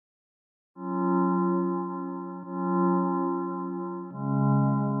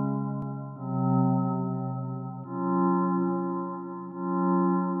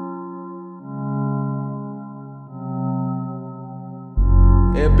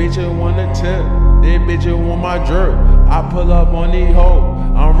That bitch want the tip, that bitch want my jerk. I pull up on these hoes,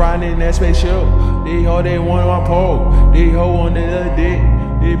 I'm riding that spaceship. These hoes, they want my pole, these hoes want the other dick.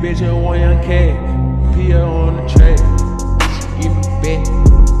 This bitch want young K, Pia on the track. She give me back,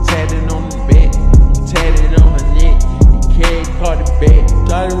 tatted on the back, tatted on her neck. He carry Carti back.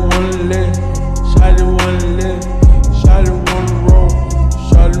 Shawty wanna live, shawty wanna live, shawty wanna roll,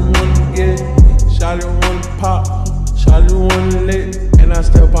 shawty wanna get, shawty wanna pop, shawty wanna lick. And I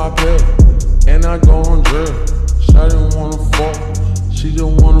still pop up, and I go on drill. Shawty wanna fuck, she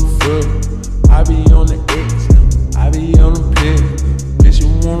just wanna feel. I be on the X, I be on the pill. Bitch, you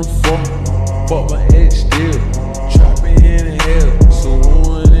wanna fuck my ex still. Trapping in the hell, so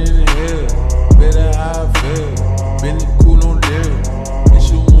one in the hell. Better how I feel, been cool no deal. Bitch,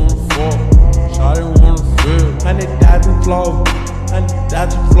 you wanna fuck, shawty wanna feel. 100,000 flows,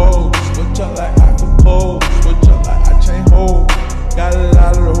 100,000 flows. Switch up like I can pose, switch up like I change hoes. Got a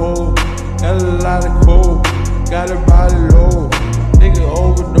lot of the hoes, got a lot of cold, got a body low, nigga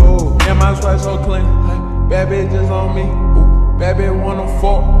overdose. And my swag so clean, bad bitches on me, ooh, bad bitch wanna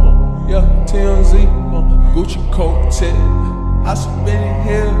fuck, yeah, TMZ, Gucci coat tip. I spin it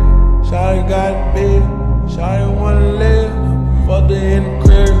here, shawty got a bed, shawty wanna live, fuck her in the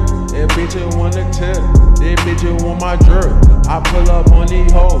crib. That bitch want the tip, that bitch want my jerk. I pull up on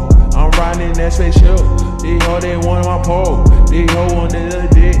these hoes, I'm riding that spaceship. These hoes, they want my pole, these hoes want the other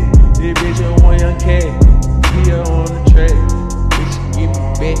dick. This bitch want young K, Pia on the track. Bitch give me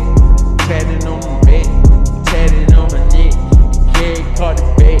back, tatted on the back, tatted on her neck. Carry Carti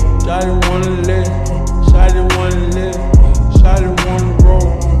back. Shawty wanna live, shawty wanna live, shawty wanna roll,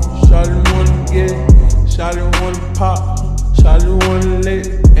 shawty wanna get, shawty wanna pop, shawty wanna lick.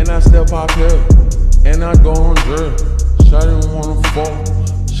 And I still pop up, and I go on drill. Shawty wanna fuck,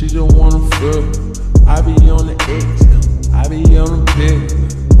 she just wanna feel. I be on the X, I be on the pill.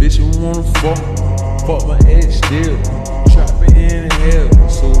 Bitch, you wanna fuck my ex still. Trapping in the hell,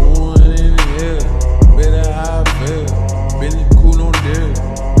 so one in the hell. Better how I feel, been cool no deal.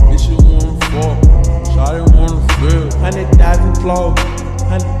 Bitch, you wanna fuck, shawty wanna feel. 100,000 flows,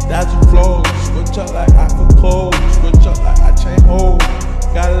 100,000 flows. Switch up like I can close, switch up like I change hoes.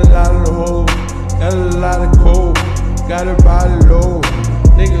 Got a lot of the hoes, got a lot of cold, got a body low,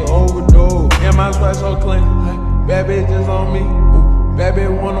 nigga overdose. And my swag so clean, bad bitches on me, ooh, bad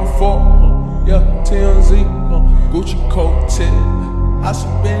bitch wanna fuck, yeah, TMZ, Gucci coat tip. I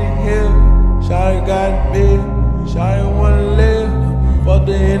spin it here, shawty got a bed, shawty wanna live, fuck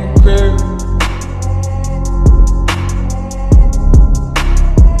her in the crib.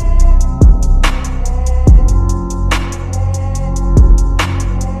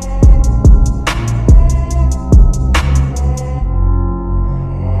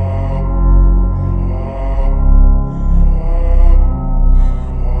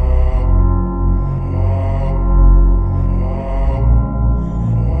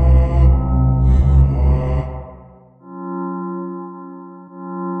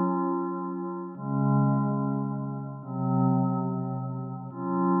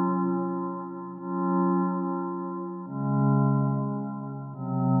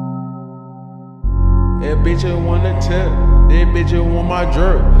 That bitch want the tip, that bitch want my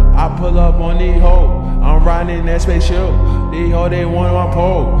jerk. I pull up on these hoes, I'm riding that spaceship. These hoes, they want my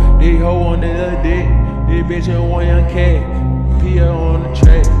pole, these hoes want the other dick. This bitch want young K, Pia on the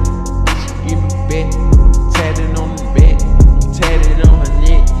track. She give me back, tatted on the back, tatted on her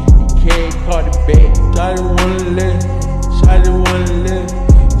neck. He carry Carti back. Shawty wanna live, shawty wanna live,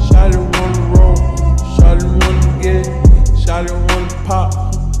 shawty wanna roll, shawty wanna get, shawty wanna pop,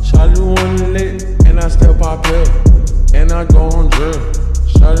 shawty wanna lick. And I still pop up, and I go on drill.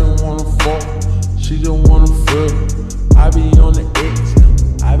 Shawty wanna fuck, she just wanna feel. I be on the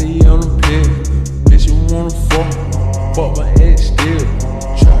X, I be on the pill. Bitch, you wanna fuck my ex still.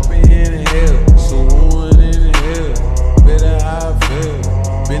 Trapping in the hell, so one in the hell. Better how I feel,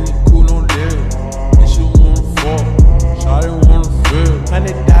 been cool no deal. Bitch, you wanna fuck, shawty wanna feel.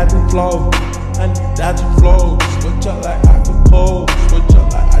 100,000 flows, 100,000 flows. Switch up like I can pose, switch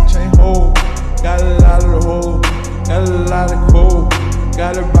up like I change hoes. Got a lot of the hoes, got a lot of cold,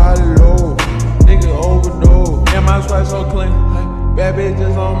 got a body low, nigga overdose. And my swag so clean, bad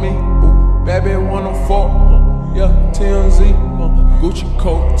bitches on me, ooh, bad bitch wanna fuck, yeah, TMZ, Gucci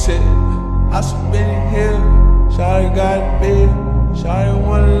coat tip. I spin it here, shawty got a bed, shawty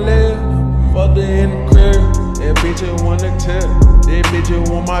wanna live, fuck her in the crib. That bitch want the tip, that bitch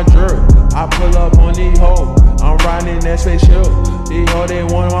want my jerk. I pull up on these hoes, I'm riding that spaceship. These hoes, they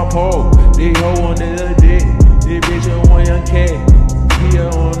want my pole, these hoes want the other dick. This bitch want young K, Pia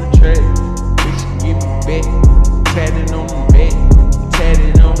on the track. Bitch give me back, tatted on the back,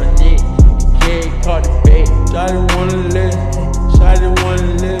 tatted on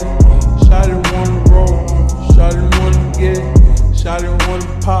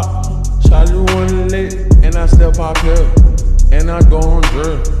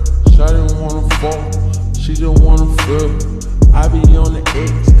drip. Shawty wanna fuck, she just wanna feel. I be on the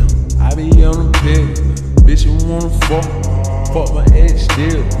X, I be on the pill. Bitch, you wanna fuck my ex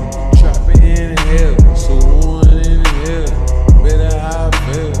still. Trapping in the hell, so one in the hell. Better how I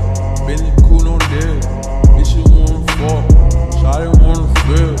feel, been cool no deal. Bitch, you wanna fuck, shawty wanna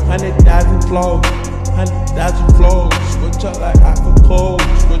feel. 100,000 flows, 100,000 flows. Switch up like I could close,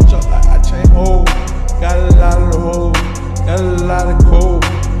 switch up like I chain hoes. Got a lot of the hoes, got a lot of cold.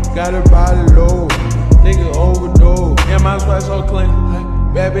 Got a body low, nigga overdose. And my sweat so clean,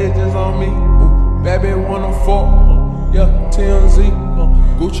 bad bitches on me. Ooh, bad bitch wanna fuck, yeah, TMZ,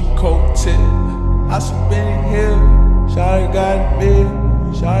 Gucci coat tip. I been in here, shawty got a bed,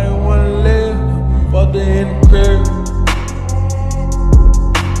 shawty wanna live, fucked her in the crib.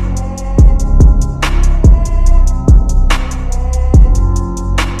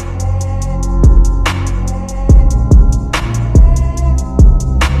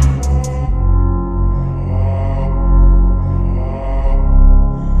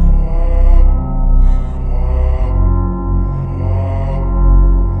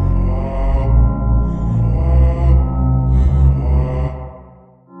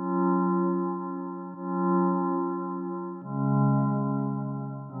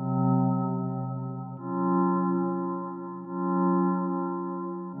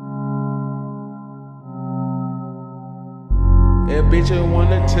 That bitch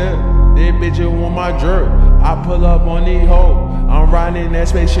wanna tip, that bitch want my drip. I pull up on these hoes, I'm riding that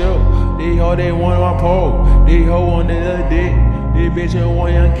spaceship. These hoes they want my pole, these hoes want the other dick. This bitch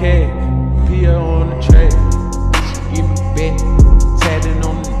want young cat, Pia on the track. Give me back, tatted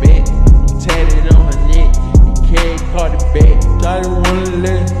on the back, tatted on her neck. He carry Carti back. Shawty wanna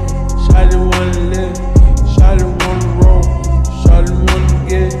live, shawty wanna live, shawty wanna roll, shawty wanna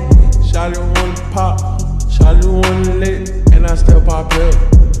get, shawty wanna pop, shawty wanna lick. And I still pop up,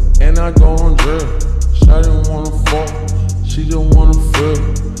 and I go on drip. Shawty wanna fuck, she just wanna feel.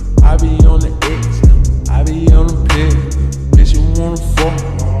 I be on the X, I be on the pill. Bitch, you wanna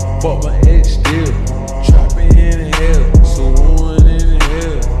fuck my ex still. Trapping in the hell, so one in the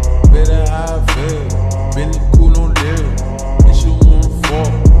hell. Better how I feel, been cool no deal. Bitch, you wanna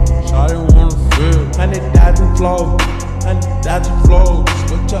fuck, shawty wanna feel. 100,000 flows, 100,000 flows.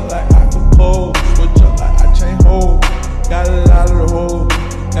 Switch up like I could pose, switch up like I chain hoes. Got a lot of the hoes,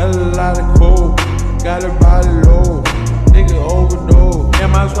 got a lot of cold. Got a body low, nigga overdose.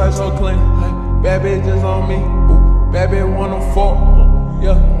 And my sweat so clean, bad bitches on me. Ooh, bad bitch wanna fuck,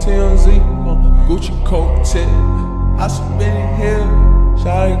 yeah, TMZ, Gucci coat tip. I been in here,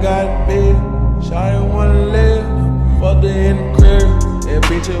 shawty got a bed, shawty wanna live, fucked her in the crib. That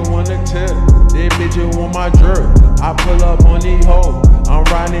bitch wanna tip, that bitch want my drip. I pull up on these hoes, I'm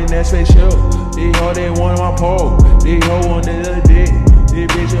riding that spaceship. These hoes they want my pole, these hoes want the other dick. This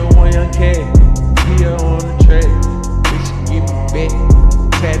bitch want young cat, Pia on the track. Bitch give me back,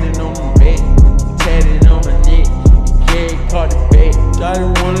 tatted on the back, tatted on her neck. He carry Carti back. Shawty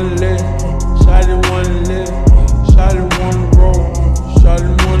wanna live, shawty wanna live, shawty wanna roll,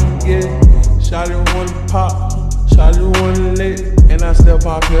 shawty wanna get, shawty wanna pop, shawty wanna lick. And I still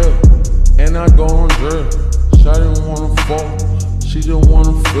pop up, and I go on drip. Shawty wanna fuck, she just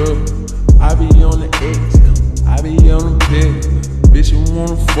wanna feel. I be on the X, I be on the pill. Bitch, you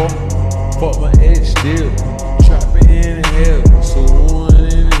wanna fuck my ex still. Trapping in the hell, so one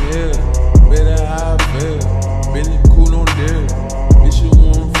in the hell. Better how I feel, been cool no deal. Bitch, you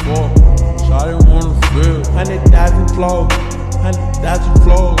wanna fuck, shawty wanna feel. 100,000 flows, 100,000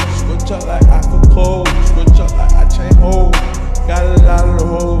 flows. Switch up like I could close, switch up like I chain hoes. Got a lot of the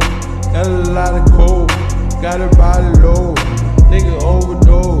hoes, got a lot of cold. Got a body low, nigga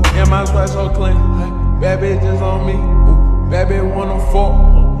overdose. And my sweat so clean, bad bitches on me. Ooh, bad bitch wanna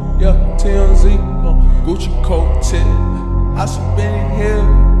fuck, yeah, TMZ, Gucci coat tip. I been in here,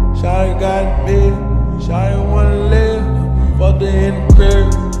 shawty got a bed, shawty wanna live, fucked her in the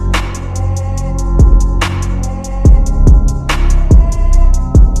crib.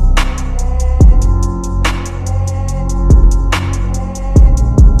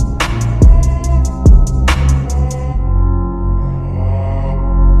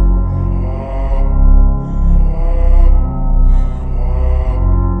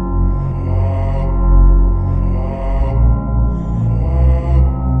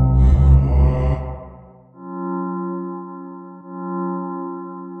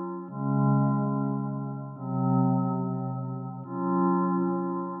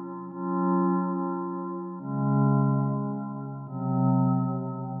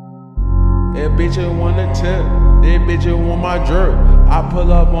 That bitch wanna tip, that bitch want my drip. I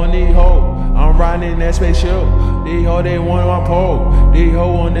pull up on these hoes. I'm riding that spaceship. These hoes, they want my pole. These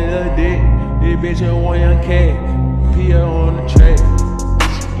hoes want the other dick. This bitch in one young cat. Pia on the track.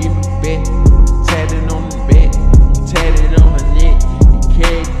 She give me back. Tatted on the back. Tatted on her neck. You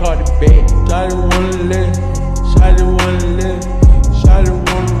can't call the back. Shawty wanna live. Shawty wanna live. Shawty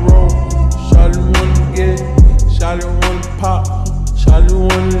wanna roll. Shawty wanna get. Shawty wanna pop. Shawty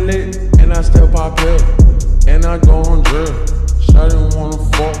wanna lick. And I still pop up. And I go on drill. Shawty wanna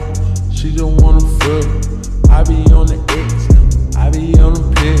fall. She just wanna feel. I be on the X. I be on the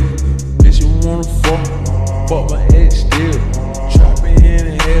pill. Bitch, you wanna fall. Fuck my ex still. Trapping in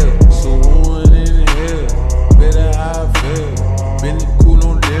the hell. So one in the hell. Better how I feel. Been cool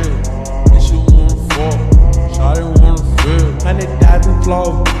on deal. Bitch, you wanna fall. Shawty wanna feel. 100,000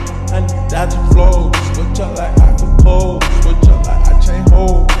 flows. 100,000 flows. Switch up like I can pose. Switch up like I chain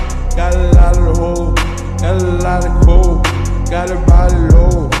hold. Got a lot of the hole. Got a lot of cold. Got a body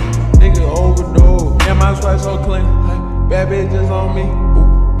low. Nigga overdose. Yeah, my swag so clean. Bad bitches on me.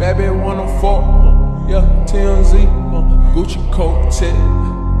 Ooh, bad bitch wanna fuck. Yeah, TMZ. Gucci coat tip.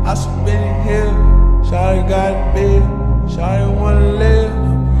 I spin it here. Shawty got a bed. Shawty wanna live.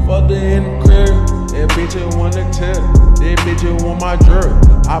 Fuck her in the crib. That bitch wanna tip. That bitch want my drip.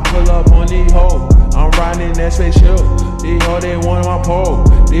 I pull up on these hoes. I'm riding that spaceship. These hoes, they want my pole.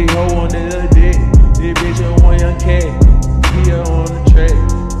 These hoes want the other dick. This bitch want young cat. Pia on the track.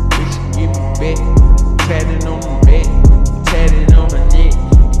 Bitch, give me back. Tatted on the back. Tatted on her neck.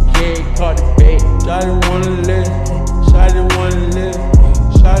 You can't call the back. Shawty wanna live. Shawty wanna live.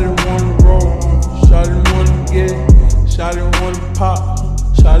 Shawty wanna roll. Shawty wanna get. Shawty wanna pop.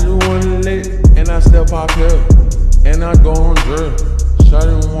 Shawty wanna lick. And I still pop up. And I go on drill.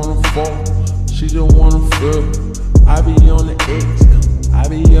 Shawty wanna fall. She just wanna feel. I be on the X. I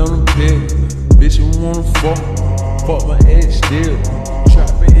be on the pill. Bitch, you wanna fall. Fuck my ex still.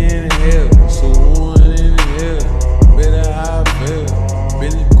 Trapping in the hell. So one in the hell. Better how I feel.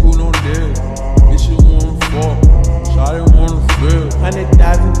 Been cool on deal. Bitch, you wanna fall. Shawty wanna feel.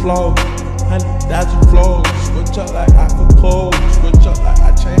 100,000 flows. 100,000 flows. Switch up like I can close. Switch up like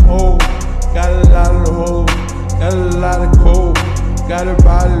I chain hold. Got a lot of the hole. Got a lot of cold. Got a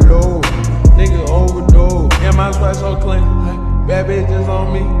body low. Nigga overdose. Yeah, my swag so clean. Bad bitches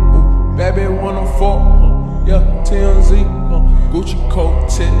on me. Ooh, bad bitch wanna fuck. Yeah, TMZ. Gucci coat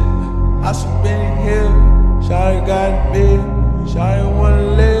tip. I spin it here. Shawty got a bed. Shawty wanna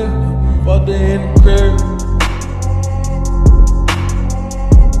live. Fuck her in the crib.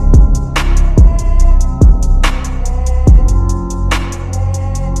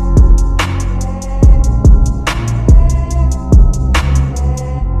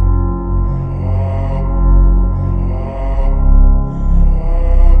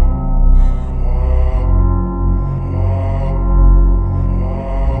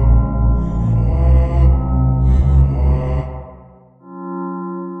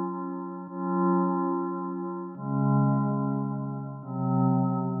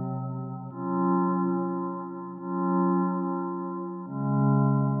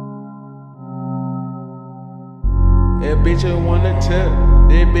 That bitch wanna tip.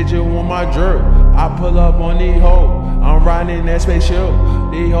 That bitch want my drip. I pull up on these hoes. I'm riding that spaceship.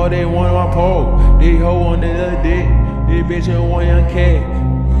 These hoes, they want my pole. These hoes want the other dick. This bitch want young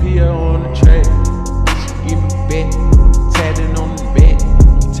cat. Pia on the track. She give me back. Tatted on the back.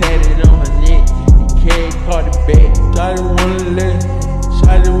 Tatted on her neck. You can't call the back. Shawty wanna live.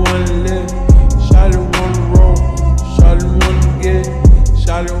 Shawty wanna live. Shawty wanna roll. Shawty wanna get.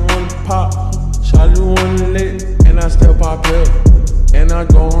 Shawty wanna pop. Shawty wanna lick. And I still pop up, and I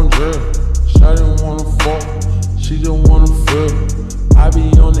go on drill. Shawty wanna fall, she just wanna feel. I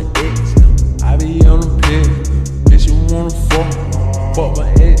be on the X, I be on the pill. Bitch, you wanna fall, fuck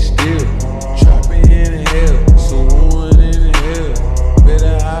my ex still. Trapping in the hell, so one in the hell.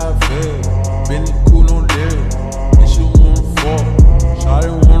 Better how I feel, been cool on deal. Bitch, you wanna fall,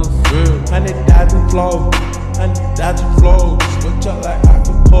 shawty wanna feel. 100,000 flows, 100,000 flows. Switch up like I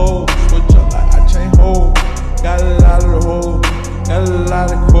can pose, switch up like I chain hold. Got a lot of the hole, got a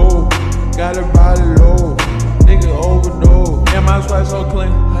lot of cold, got a body low, nigga overdose. Yeah, my swag so clean.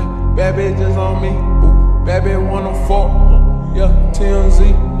 Bad bitches on me. Ooh, bad bitch wanna fuck. Yeah,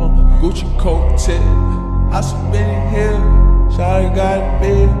 TMZ. Gucci coat tip. I spin it here. Shawty got a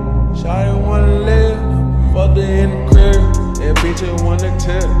bed. Shawty wanna live. Fuck her in the crib. That bitch wanna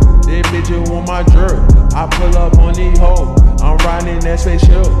tip. That bitch want my drip. I pull up on these hoes. I'm riding that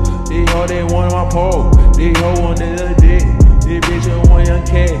spaceship. These hoes, they want my pole. These hoes want the other dick. This bitch want young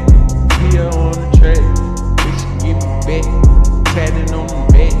cat. Pia on the track. Bitch, give me back. Tatted on the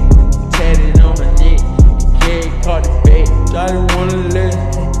back. Tatted on her neck. You can't call the back. Shawty wanna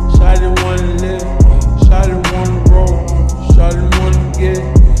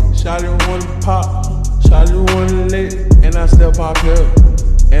Shawty wanna pop, shawty wanna lick, and I still pop here,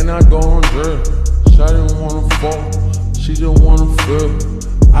 and I go on drill. Shawty wanna fall, she just wanna feel.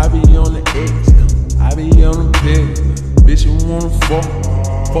 I be on the X, I be on the pill. Bitch, you wanna fall,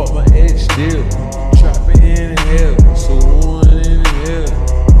 fuck my ex still. Trapping in the hell, so one in the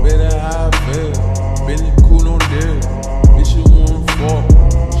hell. Better how I feel, been cool no deal. Bitch, you wanna fall,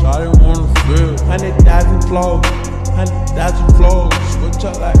 shawty wanna feel. 100,000 flows, 100,000 flows. Switch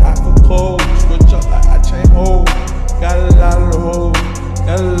up like I could close, switch up like I chain hoes. Got a lot of the hoes,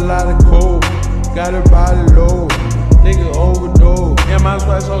 got a lot of cold. Got a body low, nigga overdose. And my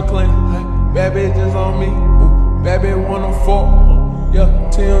sweat so clean, bad bitches on me. Ooh, bad bitch wanna fuck, yeah,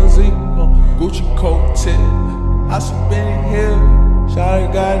 TMZ, Gucci coat tip. I spin it here,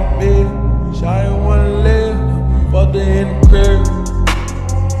 shawty got a bed, shawty wanna live, fuck her in the crib.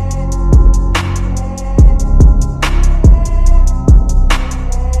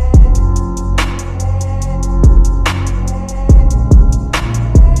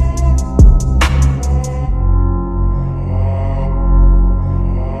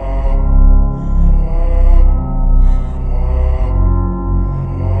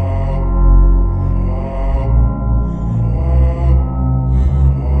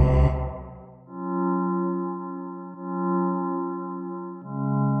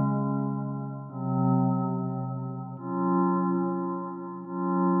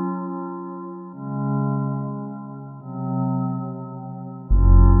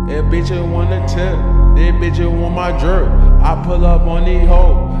 That bitch wanna tip, that bitch want my jerk. I pull up on these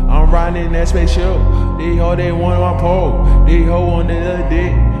hoes, I'm riding that spaceship. These hoes they want my pole, these hoes want the other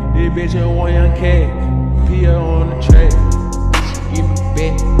dick. This bitch want young cat, Pia on the track. She give me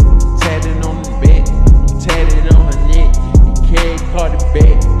back, tatted on the back, tatted on her neck. He carry Carti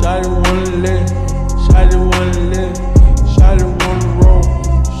back. Shawty wanna live, shawty wanna live, shawty wanna roll,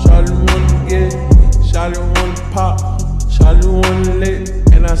 shawty wanna get, shawty wanna pop, shawty wanna lick.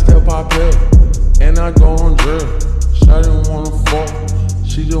 And I still pop here, and I go on drill. Shawty wanna fall,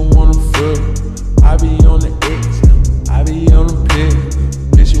 she just wanna feel. I be on the X, I be on the pill.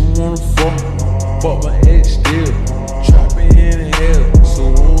 Bitch, you wanna fall, fuck my ex still. Trapping in the hell, so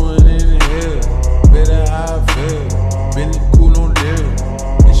one in the hell. Better how I feel, been cool no deal.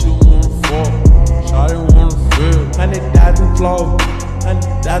 Bitch, you wanna fall, shawty wanna feel. 100,000 flows,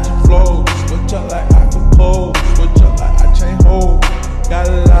 100,000 flows. Switch up like I could close, switch up like I chain hoes. Got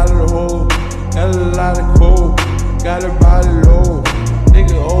a lot of the hoes, got a lot of cold. Got a body low,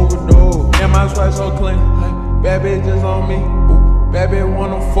 nigga overdose. And my sweat so clean, bad bitches on me. Ooh, bad bitch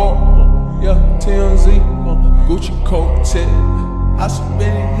wanna fuck, yeah, TMZ, Gucci coat tip. I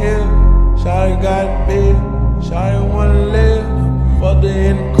spin it here, shawty got a bed, shawty wanna live, fuck her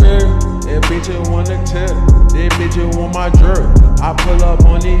in the crib. That bitch wanna tip, that bitch want my jerk. I pull up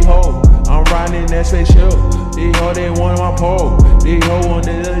on these hoes, I'm riding that spaceship. These hoes they want my pole, these hoes want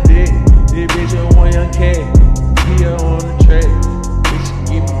the other dick. This bitch want young cat, Pia on the track. Bitch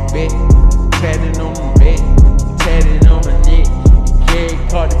give me back, tatted on the back, tatted on her neck. He carry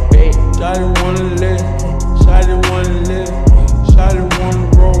Carti back. Shawty wanna live, shawty wanna live, shawty wanna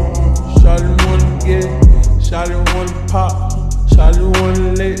roll, shawty wanna get, shawty wanna pop, shawty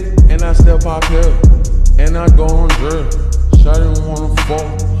wanna lick. And I still pop here, and I go on drill. Shawty wanna fall,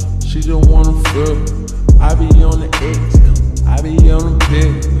 she just wanna feel. I be on the X, I be on the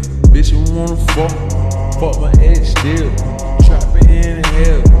pill. Bitch, you wanna fall, fuck my ex still. Trapping in the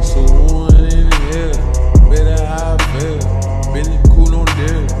hell, so one in the hell. Better how I feel, been cool no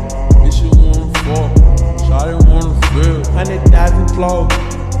deal. Bitch, you wanna fall, shawty wanna feel. 100,000 flows,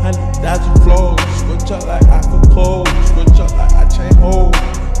 100,000 flows. Switch up like I could close, switch up like I chain hoes.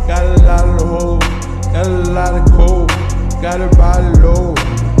 Got a lot of the hoes, got a lot of cold. Got a body low,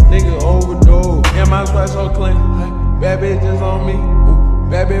 nigga overdose. And my sweat so clean, bad bitches on me. Ooh,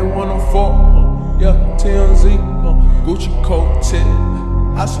 bad bitch wanna fuck, yeah, TMZ, Gucci coat tip.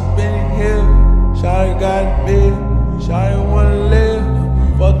 I spin it here, shawty got a bed, shawty wanna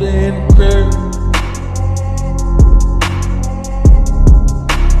live, fuck her in the crib.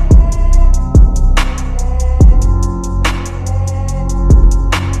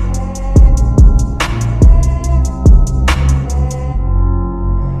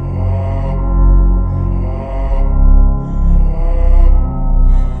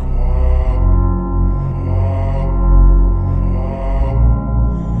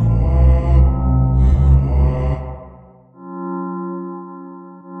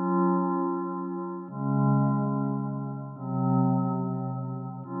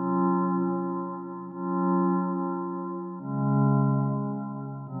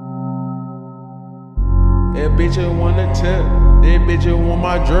 That bitch wanna tip, This bitch want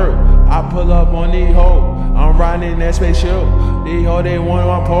my jerk. I pull up on these hoes. I'm riding that spaceship. These hoes, they want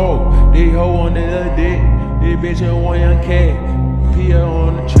my pole. These hoes want the other dick. This bitch want young cat. Pia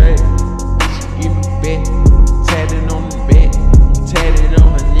on the track. She give me back. Tatted on the back. Tatted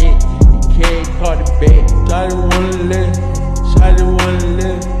on her neck. He carry Carti back. Shawty wanna live. Shawty wanna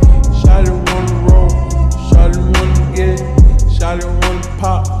live. Shawty wanna roll. Shawty wanna get. Shawty wanna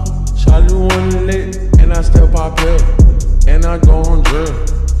pop. Shawty wanna lick. And I still pop up. And I go on drill.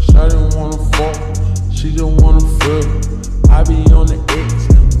 Shawty wanna fuck. She just wanna feel. I be on the X.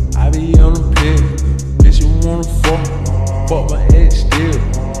 I be on the pill. Bitch, you wanna fuck. Fuck my ex still.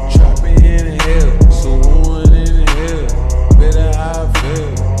 Trapping in the hell. So one in the hell. Better how I feel.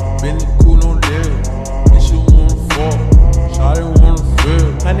 Been cool on deal. Bitch, you wanna fuck. Shawty wanna feel.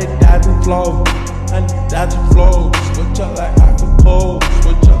 100,000 flows. 100,000 flows. Switch up like I can pose.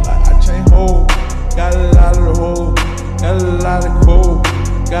 Switch up like I chain hold. Got a lot of the hole. Got a lot of cold.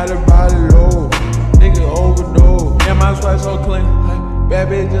 Got a body low. Nigga overdose. Yeah, my swag so clean. Bad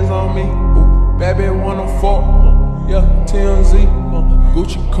bitches on me. Ooh, bad bitch wanna fuck. Yeah, TMZ.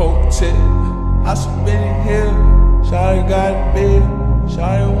 Gucci coat tip. I spin it here. Shawty got a bed.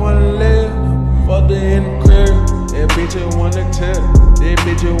 Shawty wanna live. Fuck her in the crib. That bitch wanna tip. That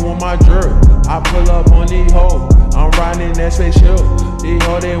bitch want my jerk. I pull up on these hoes. I'm riding that spaceship. These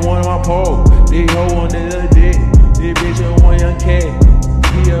hoes, they want my pole. These hoes want the other dick. This bitch want young cat.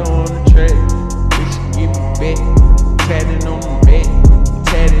 Pia on the track. Bitch give me back. Tatted on the back.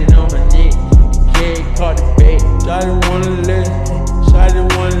 Tatted on her neck. Carry Carti back. Shawty wanna live. Shawty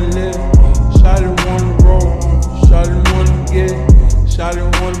wanna live. Shawty wanna roll. Shawty wanna get. Shawty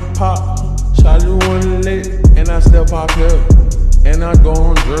wanna pop. Shawty wanna lick. And I still pop up. And I go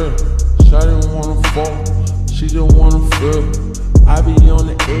on drill. Shawty wanna fuck. She just wanna feel. I be on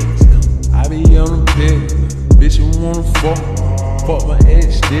the X. I be on the pill. Bitch, you wanna fuck. Fuck my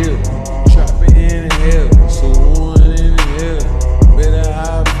ex still. Trapping in the hell. So one in the hell. Better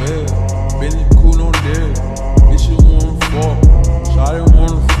how I feel. Been cool on deal. Bitch, you wanna fuck. Shawty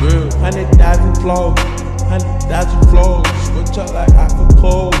wanna feel. 100,000 flows. 100,000 flows. Switch up like I can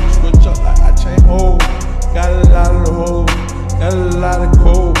pose. Switch up like I chain hold. Got a lot of the hole. Got a lot of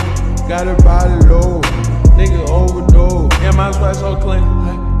cold. Got a body low. Nigga overdose. Yeah, my swag so clean.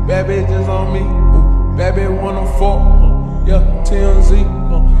 Bad bitches on me. Ooh, bad bitch wanna fuck. Yeah, TMZ.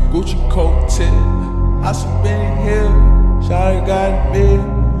 Gucci coat tip. I spin it here. Shawty got a bed.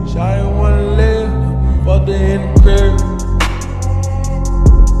 Shawty wanna live. Fuck her in the crib.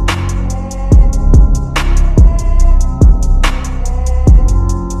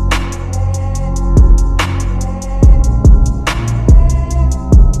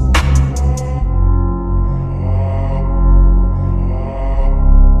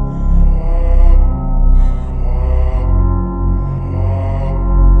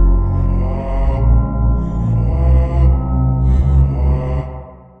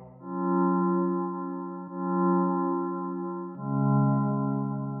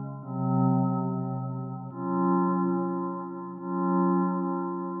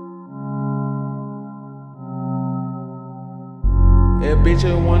 That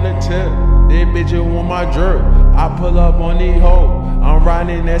bitch wanna tip. That bitch want my jerk. I pull up on these hoes. I'm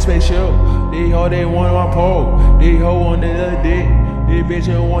riding that spaceship. These hoes, they want my pole. These hoes want the other dick. This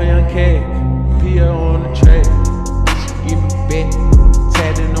bitch want young cat. Pia on the track. She give me back.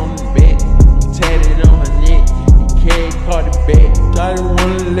 Tatted on the back. Tatted on her neck. He carry Carti back. Shawty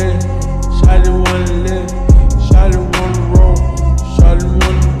wanna live. Shawty wanna live. Shawty wanna roll. Shawty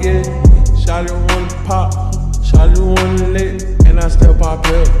wanna get. Shawty wanna pop. Shawty wanna lick. And I still pop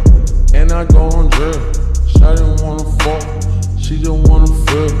up, and I go on drill. Shawty wanna fuck, she just wanna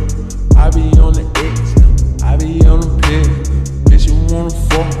feel. I be on the X, I be on the pill. Bitch, you wanna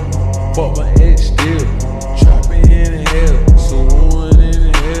fuck, fuck my ex still. Trapping in the hell, so one in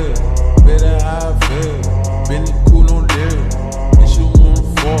the hell. Better how I feel, been cool on deal. Bitch, you wanna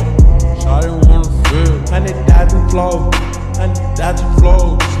fuck, shawty wanna feel. 100,000 flows, 100,000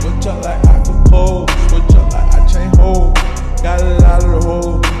 flows. Switch up like I can pose, switch up like I chain hold. Got a lot of the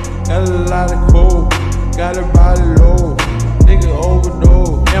hole, got a lot of cold, got a body low, nigga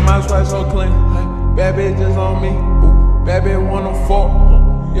overdose. Yeah, my swag so clean. Bad bitches on me. Ooh, bad bitch wanna fuck.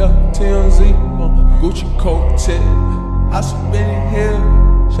 Yeah, TMZ. Gucci coat tip. I spin it here.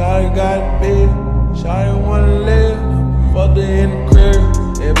 Shawty got a bed. Shawty wanna live. Fuck her in the crib.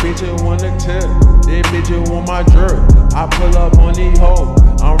 That bitch wanna tip. That bitch want my jerk. I pull up on these hoes.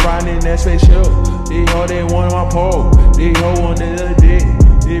 I'm riding that spaceship. These hoes, they want my pole. These hoes want the other dick.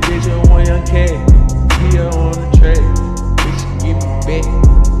 This bitch want young cat. Pia on the track. Bitch give me back.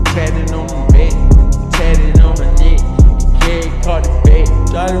 Tatted on the back. Tatted on her neck. Carry caught the bait.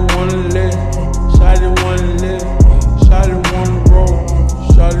 Shawty wanna live, shawty wanna live, shawty wanna roll,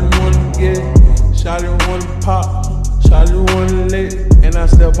 shawty wanna get it, shawty wanna pop, shawty wanna lick, and I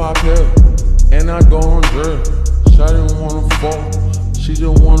still pop here, and I go on drill. Shawty wanna fall, she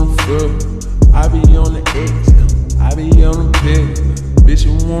just wanna feel. I be on the X, I be on the pill. Bitch,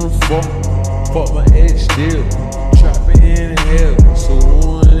 you wanna fall, fuck my ex still. Trapping in the hell, so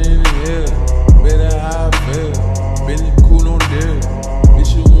one in the hell. Better how I feel, been cool no deal.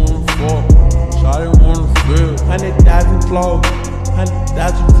 Bitch, you wanna fall, shawty wanna feel. 100,000 flows,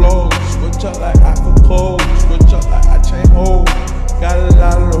 100,000 flows. Switch up like I could close, switch up like I chain hoes. Got a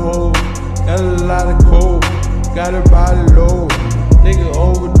lot of the hoes, got a lot of cold, got a body low. Nigga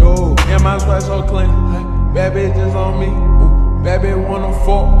overdose, and my sweat so clean. Bad bitches on me, ooh, bad bitch wanna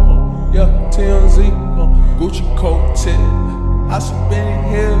fuck, yeah, TMZ, Gucci coat tip. I spin it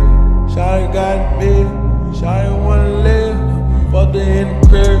here, shawty got it big, shawty wanna live, fuck her in the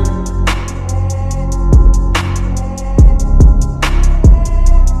crib.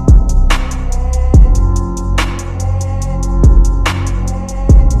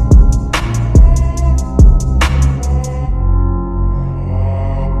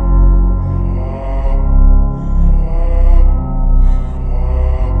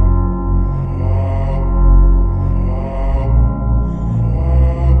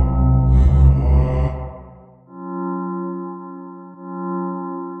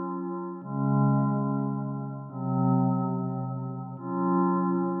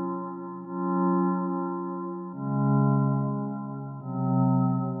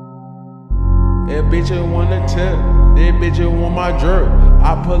 That bitch wanna tip, that bitch want my jerk.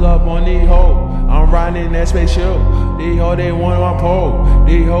 I pull up on these hoes, I'm riding that spaceship. These hoes they want my pole,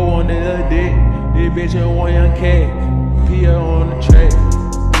 these hoes want the other dick. This bitch want young cat, Pia on the track.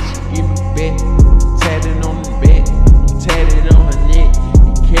 She give me back, tatted on the back, tatted on her neck.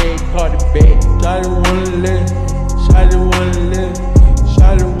 He carry caught the back. Shawty wanna live, shawty wanna live,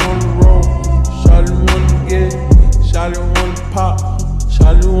 shawty wanna roll, shawty wanna get it, shawty wanna pop,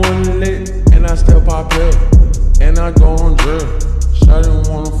 shawty wanna lick. And I still pop here, and I go on drill. Shawty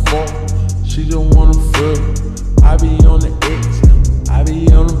wanna fall, she just wanna feel. I be on the X, I be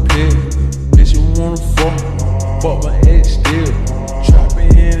on the pill. Bitch, you wanna fall, fuck my ex still.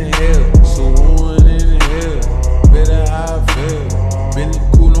 Trapping in the hell, so one in the hell. Better how I feel, been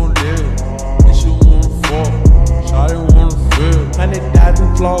cool no deal. Bitch, you wanna fall, shawty wanna feel.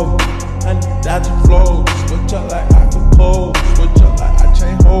 100,000 flows, 100,000 flows. Switch up like I could pose, switch up like I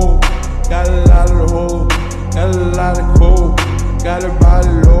chain hoes. Got a lot of the hoes, got a lot of cold, got a body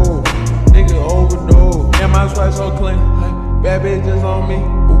low. Nigga overdose, and my sweat so clean. Bad bitches on me,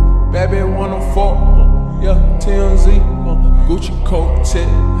 ooh, bad bitch wanna fuck, yeah, TMZ, Gucci coat tip.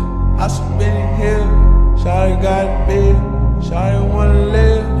 I spin it here, shawty got it big, shawty wanna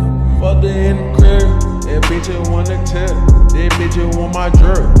live, fuck her in the crib. That bitch wanna tip, that bitch want my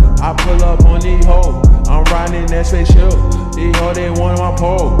jerk. I pull up on these hoes, I'm riding that spaceship. These hoes they want my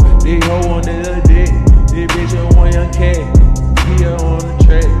pole, these hoes want the other dick. This bitch want young cat, Pia on the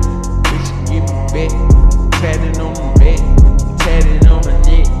track. Bitch give me back, tatted on the back, tatted on her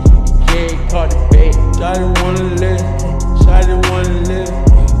neck. Carry caught the back. Shawty wanna live, shawty wanna live,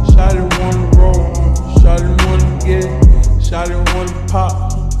 shawty wanna roll, shawty wanna get it, shawty wanna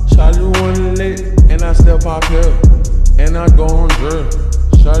pop, shawty wanna lick, and I still pop here, and I go on drill.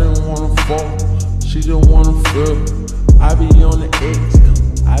 Shawty wanna fall, she just wanna feel. I be on the X,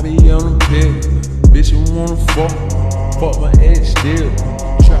 I be on the pill. Bitch, you wanna fall, fuck my ex still.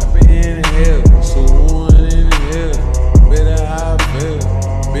 Trapping in the hell, so one in the hell. Better how I feel,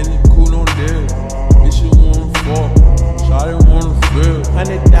 been cool no deal. Bitch, you wanna fall, shawty wanna feel.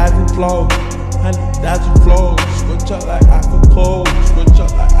 100,000 flows, 100,000 flows. Switch up like I could close, switch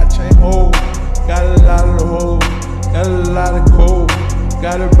up like I chain hoes. Got a lot of the hoes, got a lot of cold,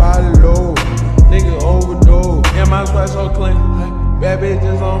 got a body low. Nigga overdose, and my sweat so clean. Bad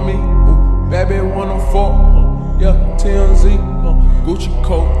bitches on me, ooh, bad bitch wanna fuck, yeah, TMZ, Gucci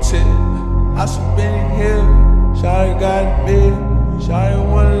coat tip. I spin it here, shawty got it big, shawty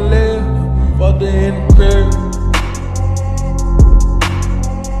wanna live, fuck her in the crib.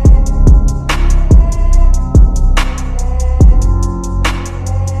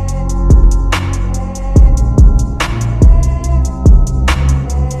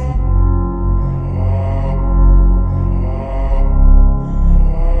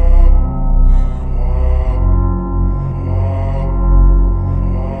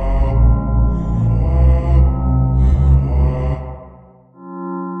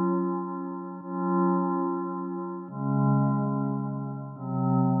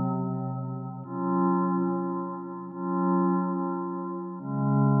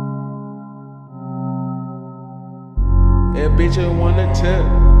 That bitch want the tip,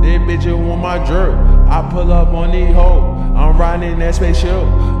 that bitch want my jerk. I pull up on these hoes, I'm riding that spaceship.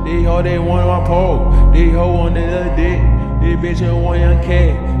 These hoes, they want my pole, these hoes want the other dick. This bitch want young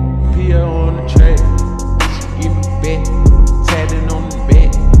cat, Pia on the track. Bitch give me back, tatted on the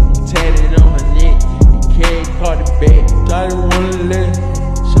back, tatted on her neck. You can't call the back. Shawty wanna live,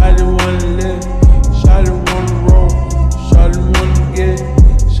 shawty wanna live, shawty wanna roll, shawty wanna get,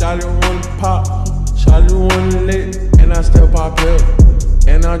 shawty wanna pop, shawty wanna lick. And I still pop up,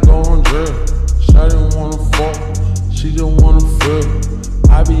 and I go on drill. Shawty wanna fuck, she just wanna feel.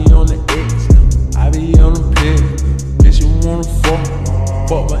 I be on the X, I be on the pill. Bitch, you wanna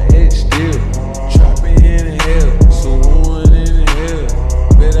fuck my ex still. Trapping in the hell, so one in the hell.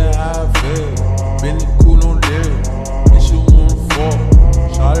 Better how I feel, been cool on deal. Bitch, you wanna fuck,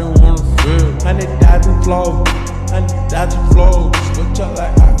 shawty wanna feel. 100,000 flows, 100,000 flows. Switch up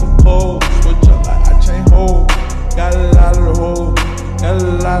like I can pose, switch up like I chain hold. Got a lot of the hole, got a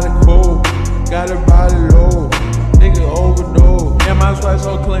lot of cold, got a body low, nigga overdose. And my swag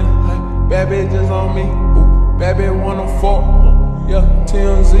so clean, bad bitches on me, ooh, bad bitch wanna fuck, yeah,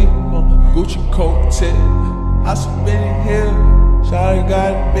 TMZ, Gucci coat tip. I spin it here, shawty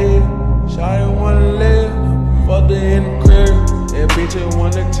got a bed, shawty wanna live, fuck her in the crib. That bitch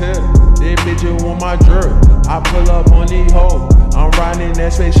want the tip, that bitch want my jerk. I pull up on these hoes, I'm riding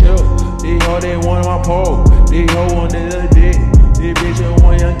that spaceship. These hoes, they want my pole, these hoes want the other dick. This bitch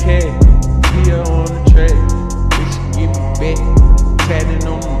want young cat, Pia on the track. Bitch give me back, tatted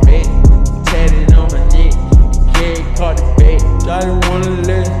on the back, tatted on her neck. You can't call the back. Shawty wanna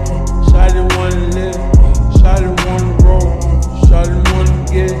live, shawty wanna live, shawty wanna roll, shawty wanna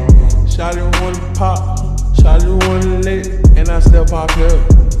get, shawty wanna pop, shawty wanna lick. And I still pop up,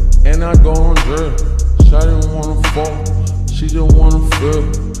 and I go on drill. Shawty wanna fuck, she just wanna feel.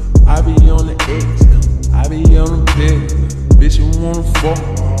 I be on the X, I be on the pill. Bitch, you wanna fuck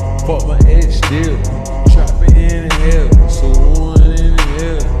my ex still. Trapping in the hell, so one in the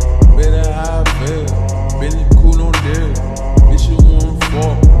hell. Better how I feel, been cool on deal. Bitch, you wanna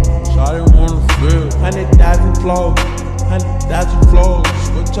fuck, shawty wanna feel. 100,000 flows, 100,000 flows.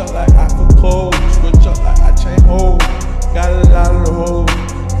 Switch up like I can close, switch up like I chain hold. Got a lot of the hole,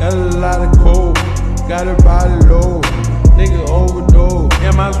 got a lot of cold, got a body low, nigga overdose.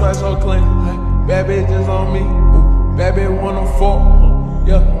 And my swag so clean, bad bitches on me, ooh, bad bitch wanna fuck,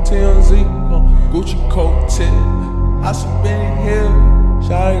 yeah, TMZ, Gucci coat tip. I spin it here,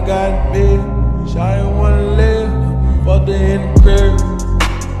 shawty got a bed, shawty wanna live, fuck her in the crib.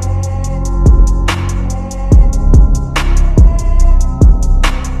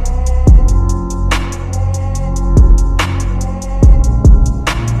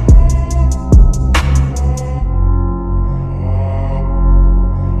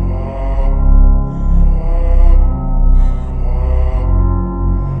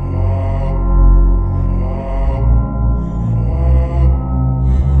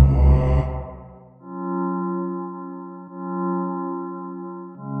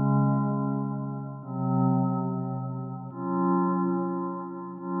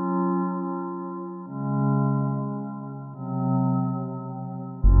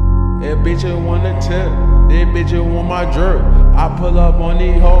 That bitch want the tip, that bitch want my jerk. I pull up on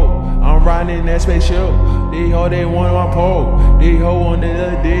these hoes, I'm riding that spaceship. These hoes, they want my pole, these hoes want the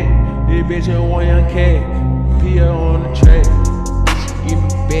other dick. This bitch want young cat, Pia on the track. Bitch give me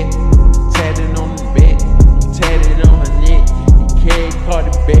back, tatted on the back, tatted on her neck. You can't call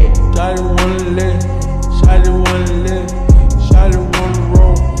the back. Shawty wanna live, shawty wanna live, shawty wanna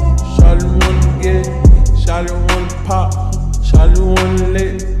roll, shawty wanna get, shawty wanna pop, shawty wanna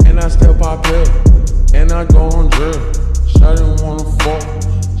lick. And I still pop up, and I go on drill. Shawty wanna fuck,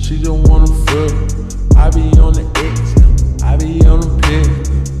 she just wanna feel. I be on the X, I be on the pill.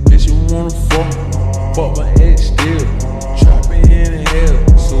 Bitch, you wanna fuck my ex still. Trapping in the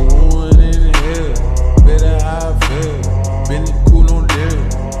hell, so one in the hell. Better how I feel, been cool on deal.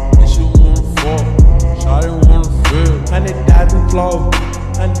 Bitch, you wanna fuck, shawty wanna feel. 100,000 flows,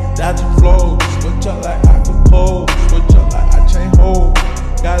 100,000 flows. Switch up like I can pose, switch up like I chain hold.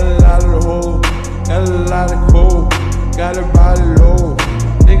 Got a lot of the hole, got a lot of cold, got a body low,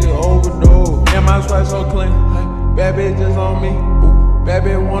 nigga overdose. And my swag so clean, bad bitches on me, ooh, bad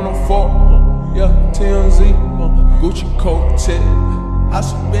bitch wanna fuck, yeah, TMZ, Gucci coat tip. I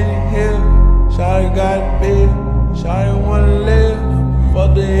spin it here, shawty got a bed, shawty wanna live,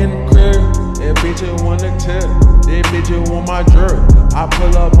 fuck her in the crib. That bitch want the tip, that bitch want my jerk. I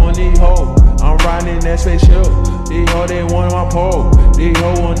pull up on these hoes, I'm riding that spaceship. These hoes, they want my pole, these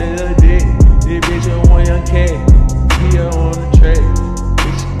hoes want the other dick. This bitch want young cat, Pia on the track.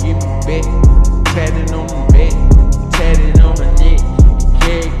 Bitch give me back, tatted on the back, tatted on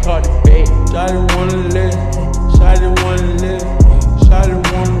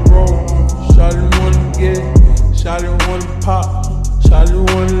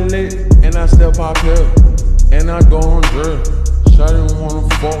step out here, and I go on drill. Shawty wanna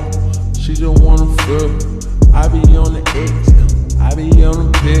fuck, she just wanna feel. I be on the X, I be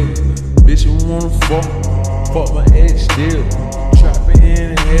on the pill. Bitch, you wanna fuck my ex still. Trapping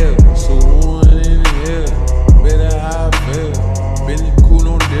in the hell, so one in the hell. Better how I feel, been cool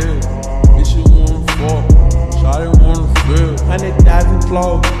no deal. Bitch, you wanna fuck, shawty wanna feel. 100,000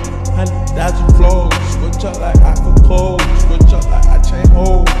 flows, 100,000 flows. Switch up like I could close, switch up like I chain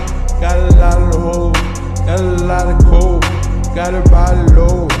hoes. Got a lot of the hoes, got a lot of cold. Got a body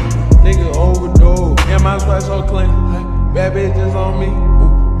low, nigga overdose. And my sweat so clean, bad bitches on me.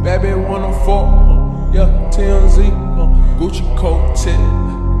 Ooh, bad bitch wanna fuck, yeah, TMZ, Gucci coat tip.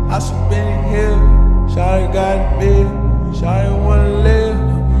 I been in here, shawty got a bed, shawty wanna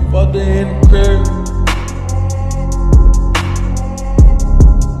live, fucked her in the crib.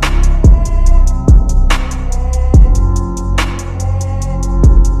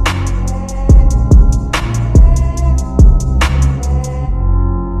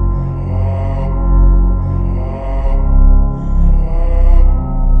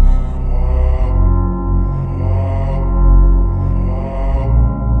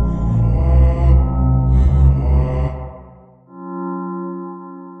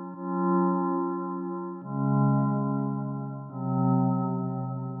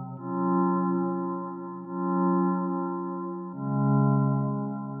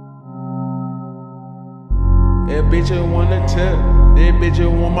 That bitch wanna tip, that bitch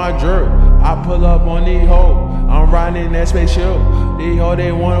want my jerk. I pull up on these hoes, I'm riding that spaceship. These hoes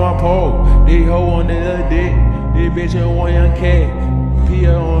they want my pole, these hoes want the other dick. This bitch want young cat,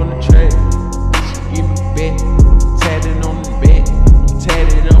 Pia on the track. Give me back, tatted on the back,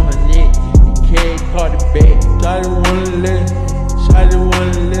 tatted on her neck. He carry Carti back. Shawty wanna live, shawty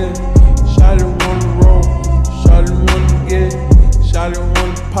wanna live, shawty wanna roll, shawty wanna get, shawty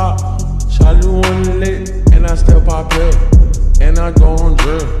wanna pop, shawty wanna live. And I step out here, and I go on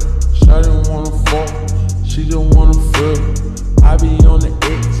drill. Shawty wanna fuck, she just wanna feel. I be on the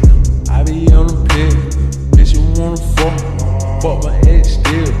X, I be on the pill. Bitch, you wanna fuck my ex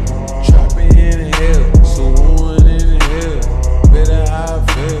still. Trapping in the hell, so one in the hell. Better how I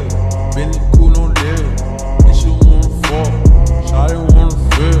feel, been cool no deal. Bitch, you wanna fuck, shawty wanna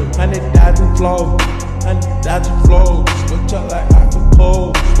feel. 100,000 flows, 100,000 flows. Switch up like I could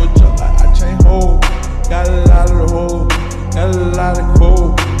close, switch up like I chain hoes. Got a lot of the hoes, got a lot of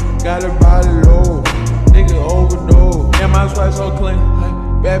cold. Got a body low, nigga overdose. And my sweat so clean,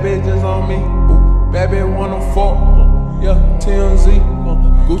 bad bitches on me. Ooh, bad bitch wanna fuck, yeah, TMZ,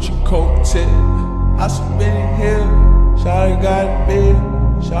 Gucci coat tip. I been in here, shawty got a bed,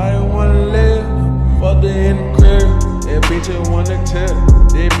 shawty wanna live, fucked her in the crib. That bitch wanna tip,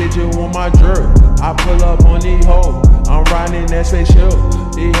 that bitch want my jerk. I pull up on these hoes, I'm riding that spaceship.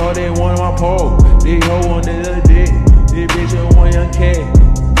 These hoes they want my pole, these hoes want the other dick. This bitch want young cat,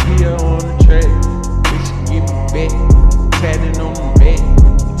 Pia on the track. Bitch give me back, tatted on the back,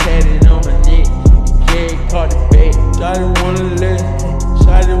 tatted on her neck. He carry Carti back. Shawty wanna live,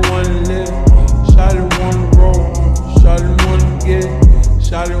 shawty wanna live, shawty wanna roll, shawty wanna get,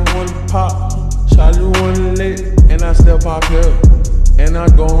 shawty wanna pop, shawty wanna lick. And I step out here, and I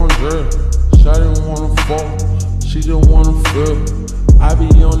go on drill. Shawty wanna fuck, she just wanna feel. I be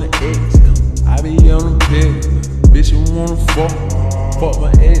on the X, I be on the pill. Bitch, you wanna fuck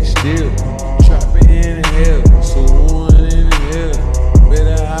my ex still. Trapping in the hell, so one in the hell.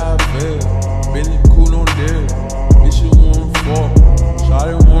 Better how I feel, been cool no deal. Bitch, you wanna fuck,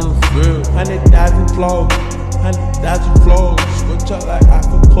 shawty wanna feel. 100,000 flows, 100,000 flows. Switch up like I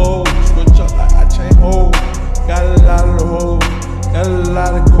could close, switch up like I chain hoes. Got a lot of the hoes, got a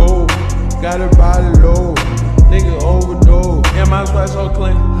lot of cold. Got a body low, nigga overdose. And my sweat so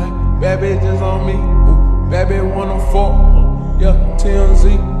clean, bad bitches on me. Ooh, bad bitch wanna fuck, yeah,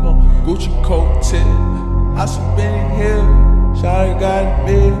 TMZ, Gucci coat tip. I been in here, shawty got a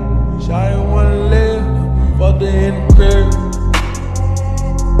bed, shawty wanna live, fucked her in the crib.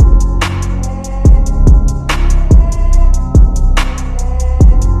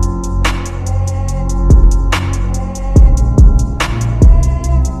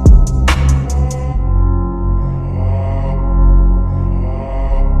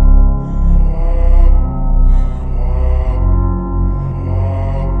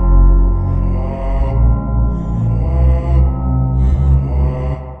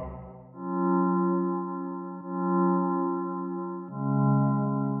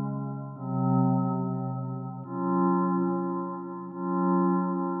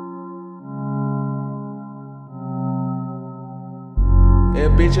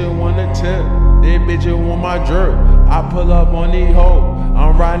 That bitch wanna tip, that bitch want my jerk. I pull up on these hoes,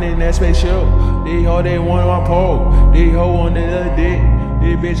 I'm riding riding that spaceship. These hoes, they want my pole. These hoes on the other dick.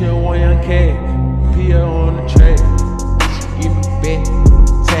 This bitch is one young cat. Pia on the track. She give me back.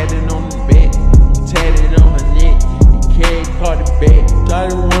 Tatted on the back. Tatted on her neck. He carry Carti back.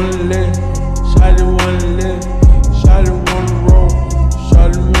 Shawty wanna live. Shawty wanna live. Shawty wanna roll.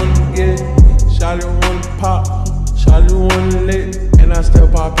 Shawty wanna get. Shawty wanna pop. Shawty wanna lick. And I still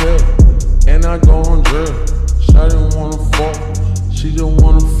pop up. And I go on drill. Shawty wanna fuck. She just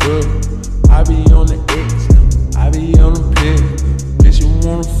wanna feel. I be on the X. I be on the pill. Bitch, you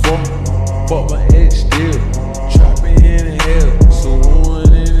wanna fuck. Fuck my ex still. Trapping in the hell. So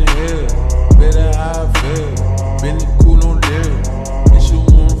one in the hell. Better how I feel. Been cool on deal. Bitch, you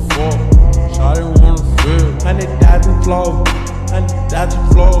wanna fuck. Shawty wanna feel. 100,000 flows. 100,000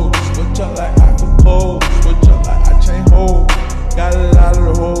 flows. Switch up like I can pose. Switch up like I chain hold. Got a lot of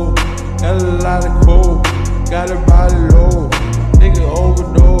the hole. Got a lot of cold. Got a body low. Nigga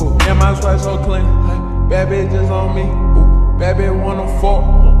overdose. Yeah, my swag so clean. Bad bitches on me. Ooh, bad bitch wanna fuck.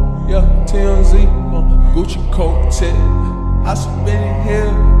 Yeah, TMZ. Gucci coat tip. I spin it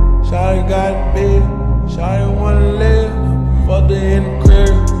here. Shawty got a bed. Shawty wanna live. Fuck her in the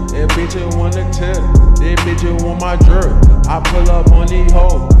crib. That bitch wanna tip. That bitch want my drip. I pull up on these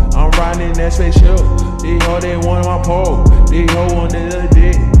hoes. I'm riding that spaceship. These hoes, they want my pole. These hoes on the other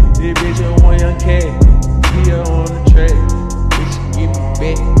dick. This bitch one young cat. Pia on the track. Bitch give me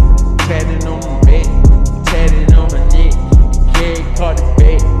back. Tatted on the back. Tatted on her neck. Carry Carti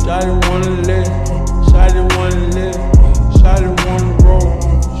back. Shawty wanna live. Shawty wanna live. Shawty wanna roll.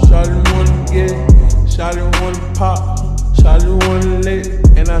 Shawty wanna get. Shawty wanna pop. Shawty wanna lick.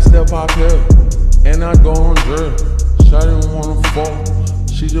 And I still pop up. And I go on drill. Shawty wanna fuck.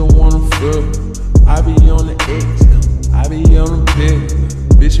 She just wanna feel. I be on the X. I be on the pill.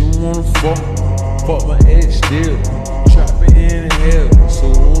 Bitch, you wanna fuck. Fuck my ex still. Trapping in the hell. So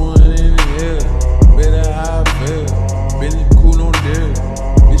one in the hell. Better how I feel. Been cool on deal.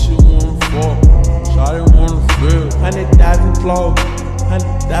 Bitch, you wanna fuck. Shawty wanna feel. 100,000 flows.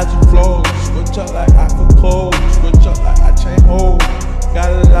 100,000 flows. Switch up like I can close. Switch up like I chain hold.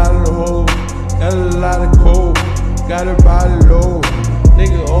 Got a lot of the hole. Got a lot of cold. Got a body low.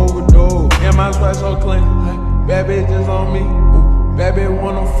 Nigga overdose. Yeah, my swag so clean. Bad bitches on me. Ooh, bad bitch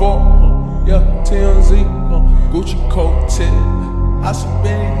wanna fuck. Yeah, TMZ. Gucci coat tip. I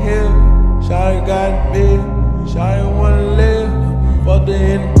spin it here. Shawty got a bed. Shawty wanna live. Fuck her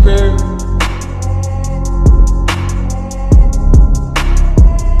in the crib.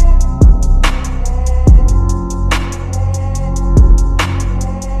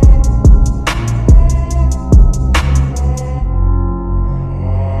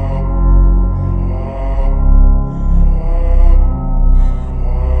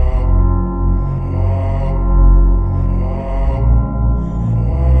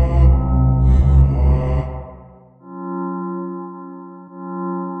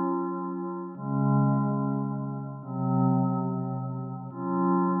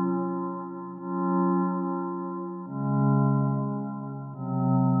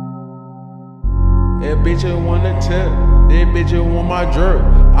 That bitch wanna tip. That bitch want my drip.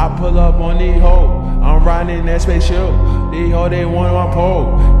 I pull up on these hoes. I'm riding that spaceship. These hoes, they want my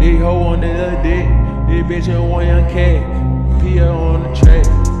pole. These hoes on the other dick. This bitch one young cat. Pia on the track.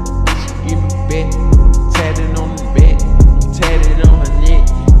 She give me back. Tatted on the back. Tatted on her neck.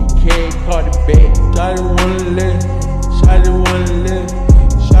 He carry Carti back. Shawty wanna live. Shawty wanna live.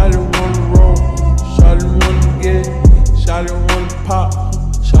 Shawty wanna roll. Shawty wanna get. Shawty wanna pop.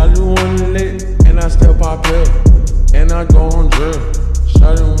 Shawty wanna lick. And I still pop up, and I go on drill.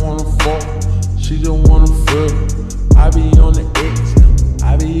 Shawty wanna fuck, she just wanna feel. I be on the X,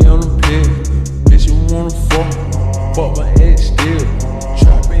 I be on the pill. Bitch, you wanna fuck, fuck my ex still.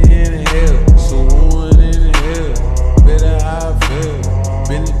 Trapping in the hell, so one in the hell. Better how I feel,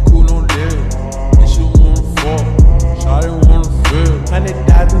 been cool on deal. Bitch, you wanna fuck, shawty wanna feel.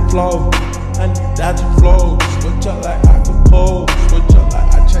 100,000 flows, 100,000 flows. Switch up like I can pose, switch up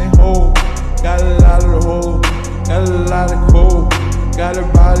like I chain hold. Got a lot of the hole, got a lot of cold, got a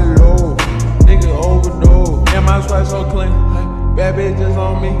body low, nigga overdose. Yeah, my swag so clean. Bad bitches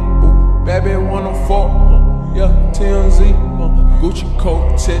on me. Ooh, bad bitch wanna fuck. Yeah, TMZ. Gucci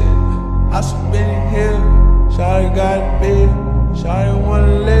coat tip. I spin it here. Shawty got a bed. Shawty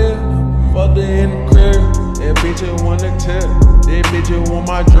wanna live. Fuck her in the crib. That bitch wanna tip. That bitch want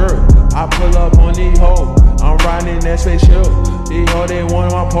my drip. I pull up on these hoes. I'm riding that spaceship. These hoes, they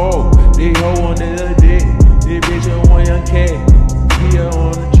want my pole. These hoes on the other dick. This bitch one young cat. Pia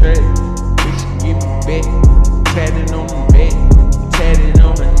on the track. Bitch give me back. Tatted on the back. Tatted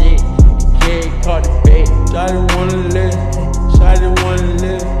on her neck. Carry Carti back. Shawty wanna live. Shawty wanna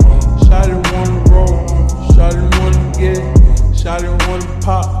live.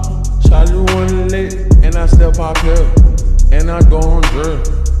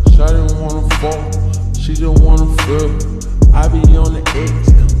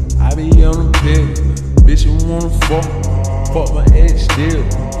 Fuck my ex still.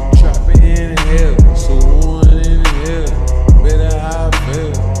 Trapping in hell. So on in hell. Better how I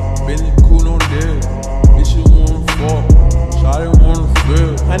feel. Been cool on deal. Bitch, you wanna fuck. Shawty wanna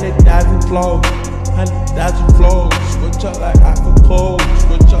feel. 100,000 flows. 100,000 flows. Switch up like I could close.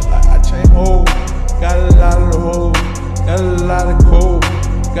 Switch up like I chain hoes. Got a lot of the hoes. Got a lot of cold.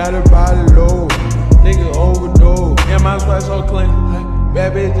 Got a body low. Nigga overdose. And my sweat so clean.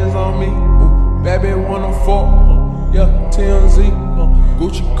 Bad bitches on me. Ooh, bad bitch wanna fuck. Yeah, TMZ.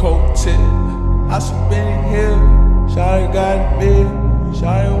 Gucci coat tip. I spin in here. Shawty got a bed.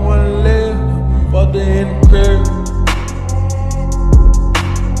 Shawty wanna live. Fucked her in the crib.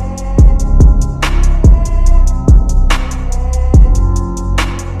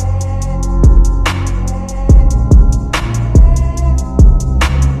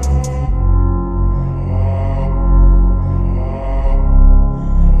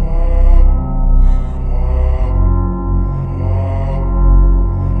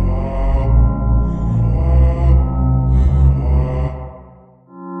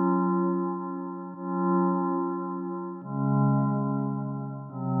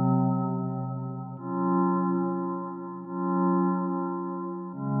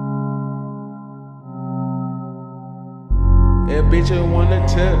 That bitch wanna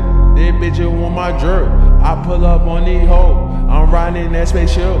tip, that bitch want my jerk. I pull up on these hoes, I'm riding that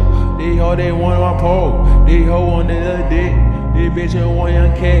spaceship. These hoes they want my pole, these hoes want the other dick. This bitch want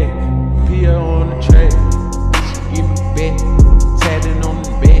young cat, Pia on the track. Give me back, tatted on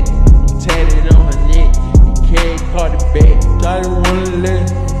the back, tatted on her neck. He carry Carti back. Shawty wanna live,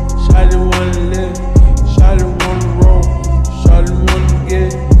 shawty wanna live, shawty wanna roll, shawty wanna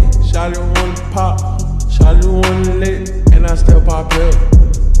get, shawty wanna pop, shawty wanna live. And I still pop up,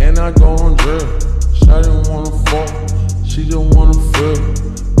 and I go on drill. Shawty wanna fuck, she just wanna feel.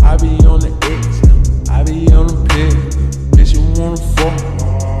 I be on the X, I be on the pill. Bitch, you wanna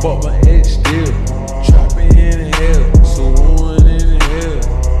fuck my ex still. Trapping in hell, so on in hell.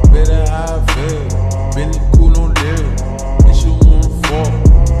 Better how I feel, been cool on deal. Bitch, you wanna fuck,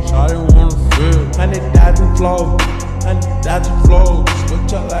 shawty wanna feel. 100,000 flows, 100,000 flows.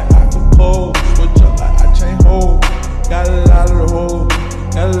 Switch up like I could pose, switch up like I chain hoes. Got a lot of the hoes,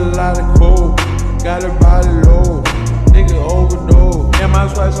 got a lot of cold, got a body low, nigga overdose. And my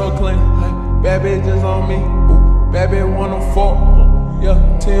sweat so clean, bad bitches on me, ooh, bad bitch wanna fuck, yeah,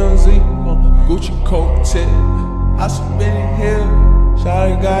 TMZ, Gucci coat tip. I spin in here,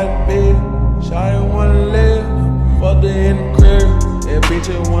 shawty got a bed, shawty wanna live, fucked her in the crib. That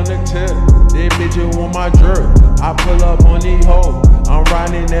bitch wanna tip, that bitch want my jerk. I pull up on these hoes, I'm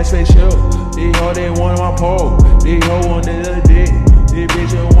riding that spaceship. These hoes they want my pole, these hoes want the other dick. This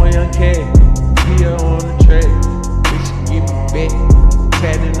bitch want young cat, Pia on the track. Bitch give me back,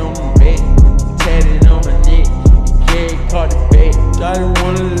 tatted on the back, tatted on her neck. He carry Carti back. Shawty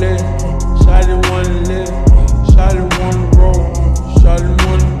wanna live, shawty wanna live, shawty wanna roll, shawty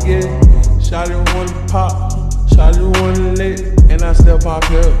wanna get, shawty wanna pop, shawty wanna lick. And I still pop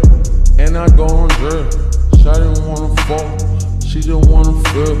up, and I go on drill. Shawty wanna fuck, she just wanna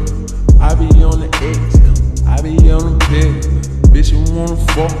feel. I be on the X, I be on the pill. Bitch, you wanna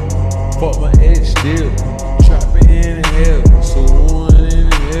fuck my ex still. Trapping in hell, so on in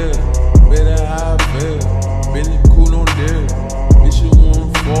hell. Better how I feel, been cool on deal. Bitch, you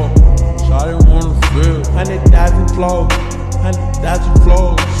wanna fuck, shawty wanna feel. 100,000 flows, 100,000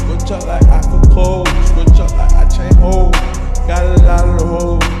 flows. Switch up like I could close, switch up like I chain hoes. Got a lot of the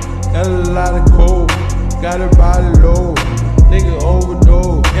hoes, got a lot of cold, got a body low, nigga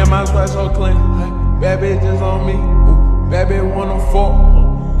overdose. And my sweat so clean, bad bitches on me, ooh, bad bitch wanna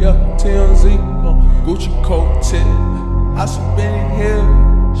fuck, yeah, TMZ, Gucci coat tip. I spin in here,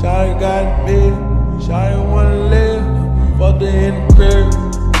 shawty got a bed, shawty wanna live, fucked her in the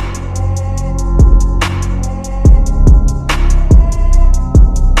crib.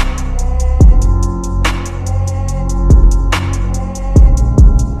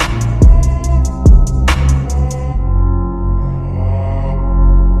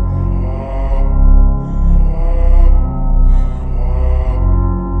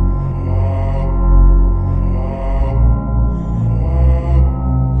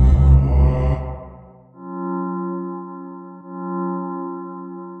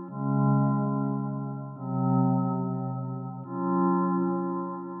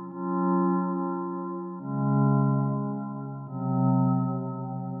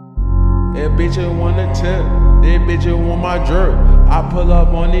 That bitch wanna tip, that bitch want my jerk. I pull up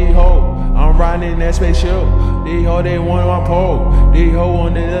on these hoes, I'm riding that spaceship. These hoes they want my pole, these hoes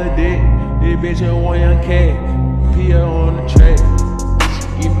want the other dick. This bitch want young cat, Pia on the track.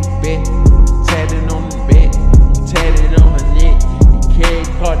 Give me back, tatted on the back, tatted on her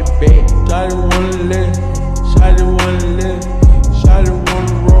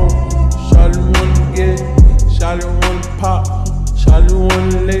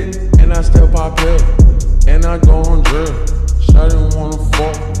pop pill, and I go on drill. Shawty wanna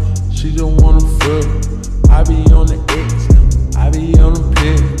fuck, she just wanna feel. I be on the X, I be on the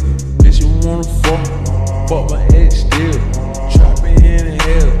pill. Bitch, you wanna fuck my ex still. Trapping in the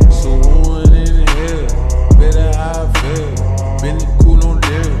hell, so one in the hell. Better how I feel, been cool on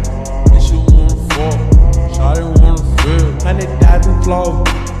deal. Bitch, you wanna fuck, shawty wanna feel. 100,000 flows,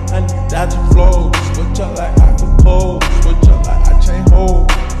 100,000 flows. Switch up like I can pose, switch up like I chain hold.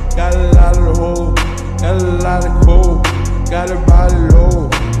 Got a lot of the hole, got a lot of cold, got a body low,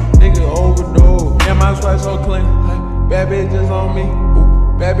 nigga overdose. Yeah, my swag so clean, bad bitches on me,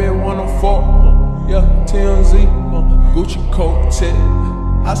 ooh, bad bitch wanna fuck, yeah, TMZ, Gucci coat tip,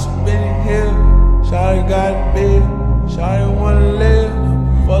 I spin it here, shawty got a bed, shawty wanna live,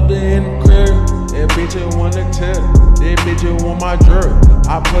 fuck her in the crib, that bitch wanna tip, that bitch want my drip,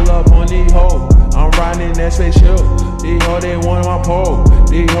 I pull up on these hoes, I'm riding that spaceship, these hoes they want my pole,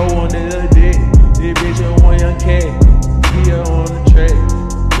 these hoes want the dick, this bitch want young cat, here on the track,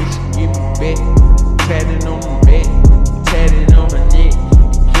 bitch give me back, tatted on the back, tatted on my neck,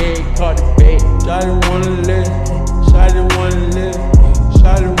 carry caught the back, shawty wanna live, shawty wanna live,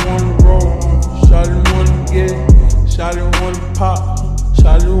 shawty wanna roll, shawty wanna get it, shawty wanna pop,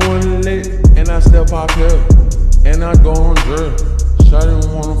 shawty wanna lick, and I still pop pill, and I go on drill, shawty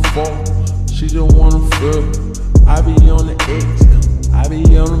wanna fuck, she just wanna feel, I be on the X, I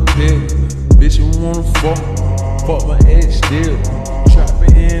be on the pill, bitch you wanna fuck my ex still,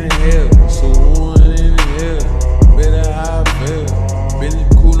 trapping in the hell, so one in the hell, better how I feel, been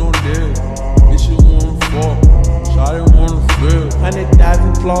cool on deal, bitch you wanna fuck, shawty wanna feel,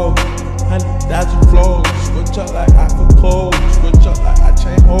 100,000 flows, 100,000 flows, switch up like I can close, switch up like I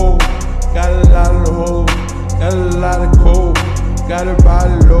chain hold, got a lot of the hole, got a lot of cold, got a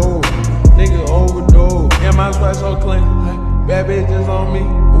body low, nigga overdose, yeah my swag so clean, bad bitches on me,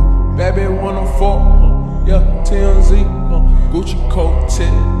 ooh, bad bitch wanna fuck, yeah, TMZ, Gucci coat tip,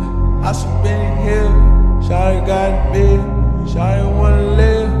 I spin it here, shawty got a bed, shawty wanna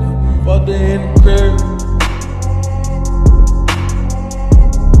live, fuck her in the crib.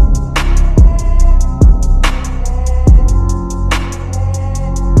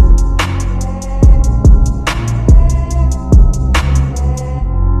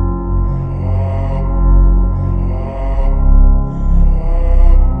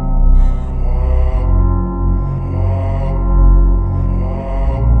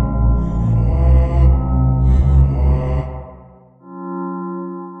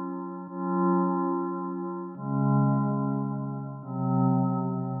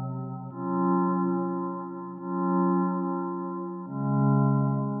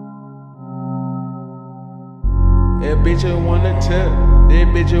 That bitch wanna tip, that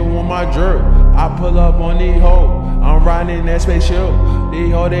bitch want my drip. I pull up on these hoes, I'm riding that spaceship.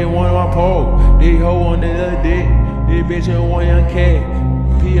 These hoes they want my pole, these hoes want the dick. This bitch want young cat,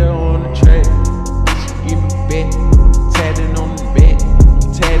 Pia on the track. She give me back, tatted on the back,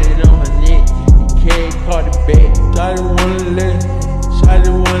 tatted on her neck. He carry caught the back. Shawty wanna live,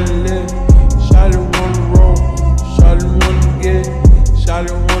 shawty wanna live, shawty wanna roll, shawty wanna get it,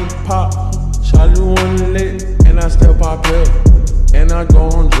 shawty wanna pop, shawty wanna lick. And I still pop pill, and I go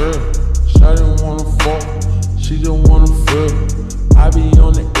on drill. Shawty wanna fuck, she just wanna feel. I be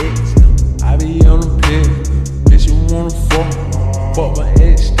on the X, I be on the pill. Bitch you wanna fuck my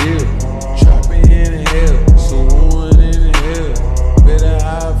ex still. Trapping in the hell, so one in the hell. Better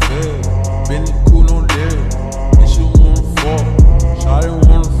how I feel, been cool on deal. Bitch you wanna fuck, shawty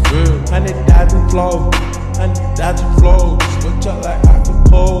wanna feel. 100,000 flows, 100,000 flows. Switch up like I can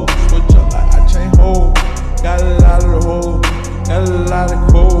pose, switch up like I chain hold. Got a lot of the hole, got a lot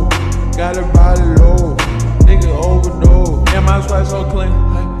of cold, got a body low, nigga overdose. Yeah, my swag so clean,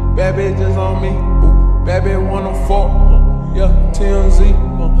 bad bitches on me, ooh, bad bitch wanna fuck, yeah, TMZ,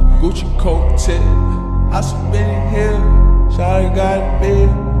 Gucci coat tip, I spin it here, shawty got a bed,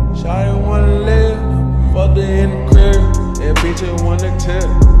 shawty wanna live, fuck her in the crib, that bitch wanna tip,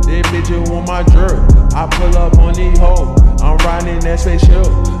 that bitch want my drip, I pull up on these hoes, I'm riding that spaceship,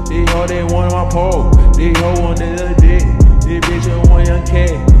 these hoes they want my pole, these hoes want the dick, this bitch want young cat,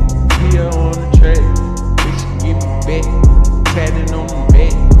 here on the track, bitch give me back, tatted on the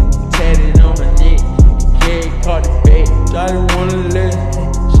back, tatted on her neck, carry caught the back, shawty wanna live,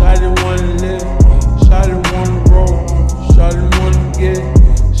 shawty wanna live, shawty wanna roll, shawty wanna get it,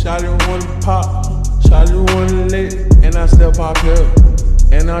 shawty wanna pop, shawty wanna lick, and I still pop pill,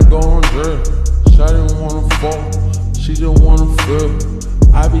 and I go on drill, shawty wanna fuck, she just wanna feel.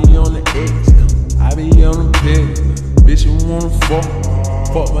 I be on the X, I be on the pill. Bitch you wanna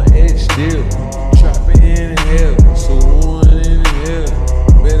fuck my ex still. Trapping in the hell, so one in the hell.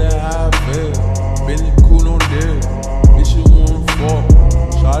 Better how I feel.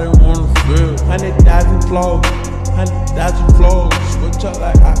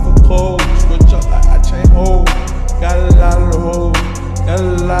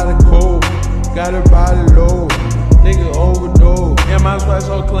 got her body low. Nigga overdose. And my swag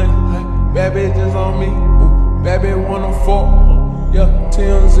so clean. Bad bitches on me. Ooh, bad bitch wanna fuck. Yeah,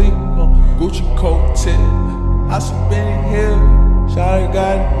 TMZ. Gucci coat tip. I spin it here. Shawty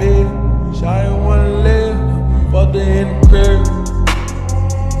got it big. Shawty wanna live. Fucked her in the crib.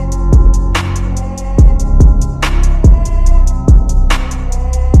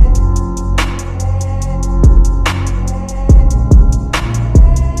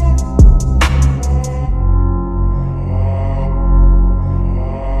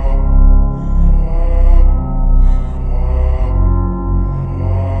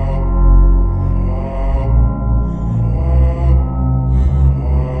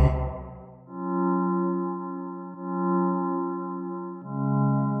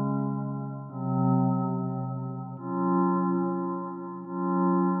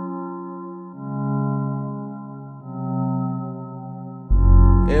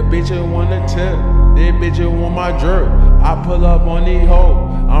 That bitch wanna tip, that bitch want my jerk. I pull up on these hoes,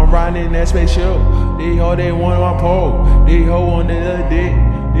 I'm riding that spaceship. These hoes they want my pole, these hoes want the other dick.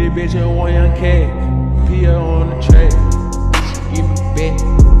 This bitch want young cat, Pia on the track. She give me back,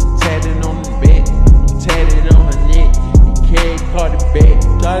 tatted on the back, tatted on her neck. He carry Cardi back.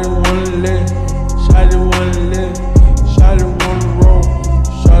 Shawty wanna live, Shawty wanna live, Shawty wanna roll,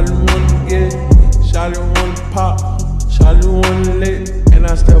 Shawty wanna get, Shawty wanna pop, Shawty wanna live. And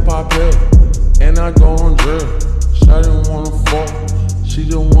I still pop up, and I go on drill. Shawty wanna fuck, she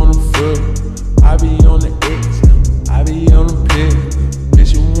just wanna feel. I be on the X, I be on the pill.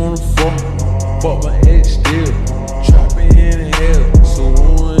 Bitch, you wanna fuck my ex still. Trapping in the hell, so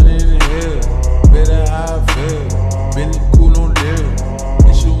one in the hell. Better how I feel, been cool no deal.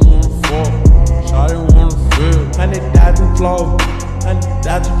 Bitch, you wanna fuck, Shawty wanna feel. 100,000 flows,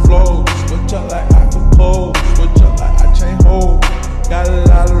 100,000 flows. Switch up like I can pose, switch up like I chain hold. Got a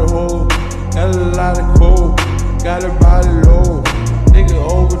lot of the hoes, got a lot of cold, got her body low, nigga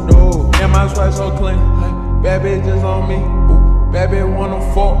overdose. And my swag so clean, bad bitches on me, ooh, bad bitch wanna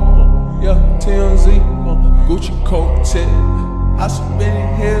fuck, yeah, TMZ, Gucci coat tip. I spin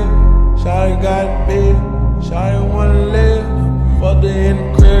it here, Shawty got it big, Shawty wanna live, fucked her in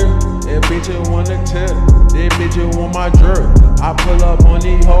the crib. That bitch wanna tip, that bitch want my jerk. I pull up on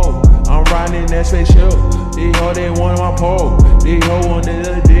these hoes, I'm riding that spaceship. These hoes they want my pole, these hoes want the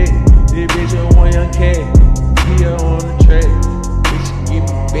other dick. This bitch want young cat, Pia on the track. Bitch give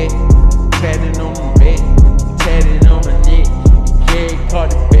me back, tatted on the back, tatted on her neck. He carry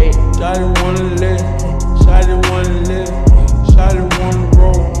Cardi back. Shawty wanna live, Shawty wanna live, Shawty wanna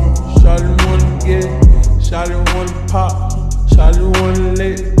roll, Shawty wanna get, Shawty wanna pop, Shawty wanna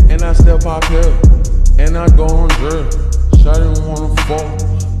live. And I still pop up, and I go on drill. Shawty wanna fuck,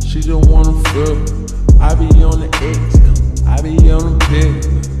 she just wanna feel. I be on the X, I be on the pill.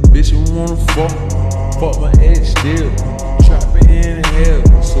 Bitch, you wanna fuck my ex still. Trapping in the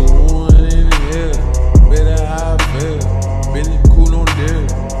hell, so one in the hell. Better how I feel, been cool no deal.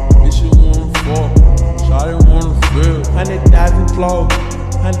 Bitch, you wanna fuck, Shawty wanna feel. 100,000 flows,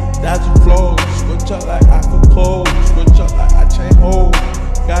 100,000 flows. Switch up like I can close, switch up like I chain hold.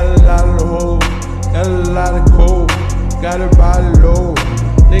 Got a lot of the hoes, got a lot of cold, got her body low,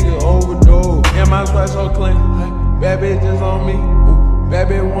 nigga overdose. And my swag so clean, bad bitches on me, ooh, bad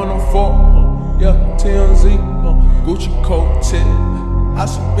bitch wanna fuck, yeah, TMZ, Gucci coat tip. I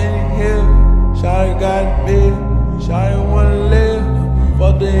spin it here, Shawty got it big, Shawty wanna live.